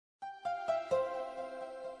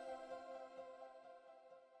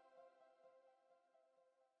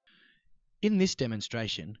In this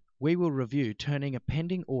demonstration, we will review turning a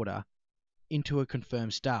pending order into a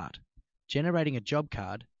confirmed start, generating a job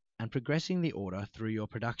card, and progressing the order through your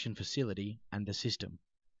production facility and the system.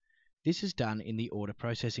 This is done in the order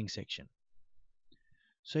processing section.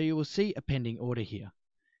 So you will see a pending order here.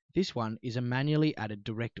 This one is a manually added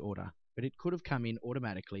direct order, but it could have come in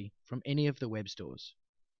automatically from any of the web stores.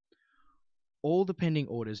 All the pending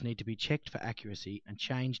orders need to be checked for accuracy and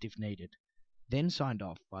changed if needed, then signed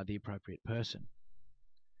off by the appropriate person.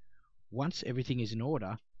 Once everything is in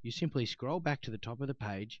order, you simply scroll back to the top of the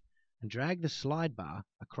page and drag the slide bar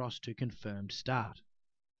across to Confirmed Start.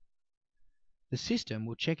 The system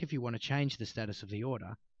will check if you want to change the status of the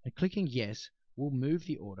order, and clicking Yes will move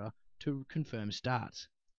the order to Confirm Starts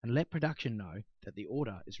and let production know that the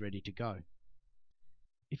order is ready to go.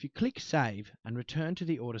 If you click Save and return to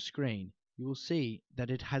the order screen, you will see that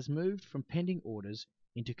it has moved from pending orders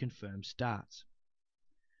into Confirmed Starts.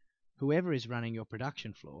 Whoever is running your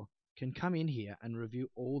production floor can come in here and review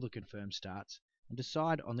all the confirmed starts and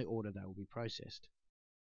decide on the order they will be processed.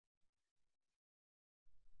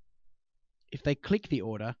 If they click the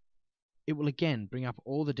order, it will again bring up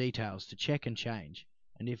all the details to check and change,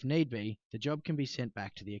 and if need be, the job can be sent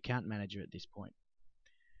back to the account manager at this point.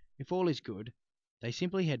 If all is good, they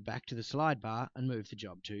simply head back to the slide bar and move the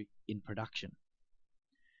job to In Production.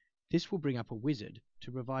 This will bring up a wizard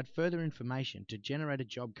to provide further information to generate a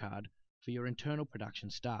job card for your internal production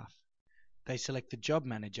staff. They select the job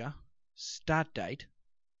manager, start date,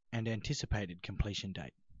 and anticipated completion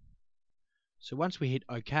date. So once we hit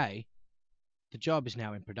OK, the job is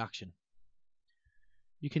now in production.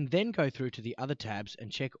 You can then go through to the other tabs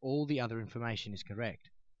and check all the other information is correct.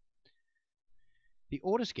 The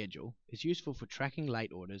order schedule is useful for tracking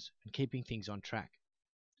late orders and keeping things on track.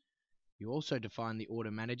 You also define the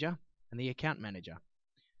order manager and the account manager,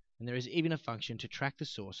 and there is even a function to track the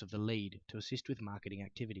source of the lead to assist with marketing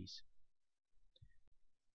activities.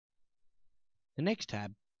 The next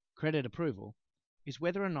tab, Credit Approval, is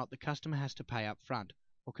whether or not the customer has to pay up front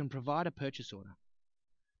or can provide a purchase order.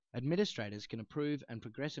 Administrators can approve and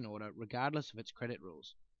progress an order regardless of its credit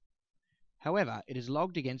rules. However, it is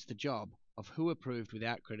logged against the job of who approved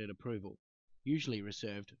without credit approval, usually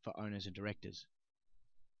reserved for owners and directors.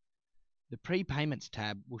 The Prepayments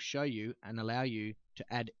tab will show you and allow you to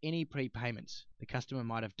add any prepayments the customer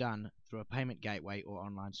might have done through a payment gateway or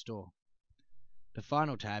online store. The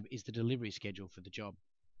final tab is the delivery schedule for the job.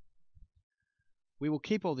 We will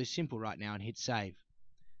keep all this simple right now and hit Save.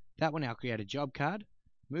 That will now create a job card,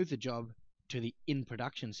 move the job to the In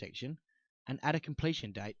Production section, and add a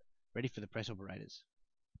completion date ready for the press operators.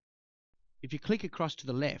 If you click across to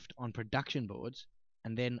the left on Production Boards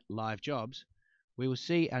and then Live Jobs, we will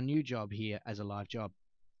see our new job here as a live job.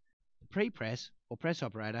 The pre-press or press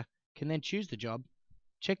operator can then choose the job,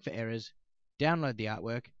 check for errors, download the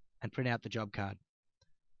artwork, and print out the job card.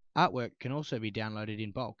 Artwork can also be downloaded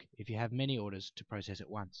in bulk if you have many orders to process at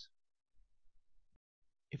once.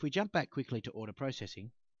 If we jump back quickly to order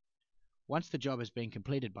processing, once the job has been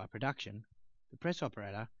completed by production, the press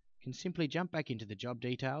operator can simply jump back into the job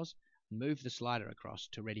details and move the slider across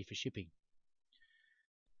to Ready for Shipping.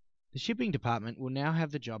 The shipping department will now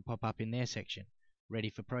have the job pop up in their section, ready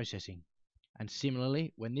for processing, and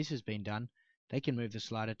similarly, when this has been done, they can move the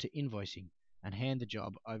slider to Invoicing and hand the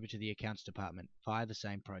job over to the accounts department via the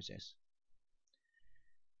same process.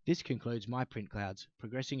 This concludes MyPRINTCloud's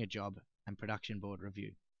Progressing a Job and Production Board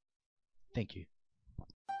review. Thank you.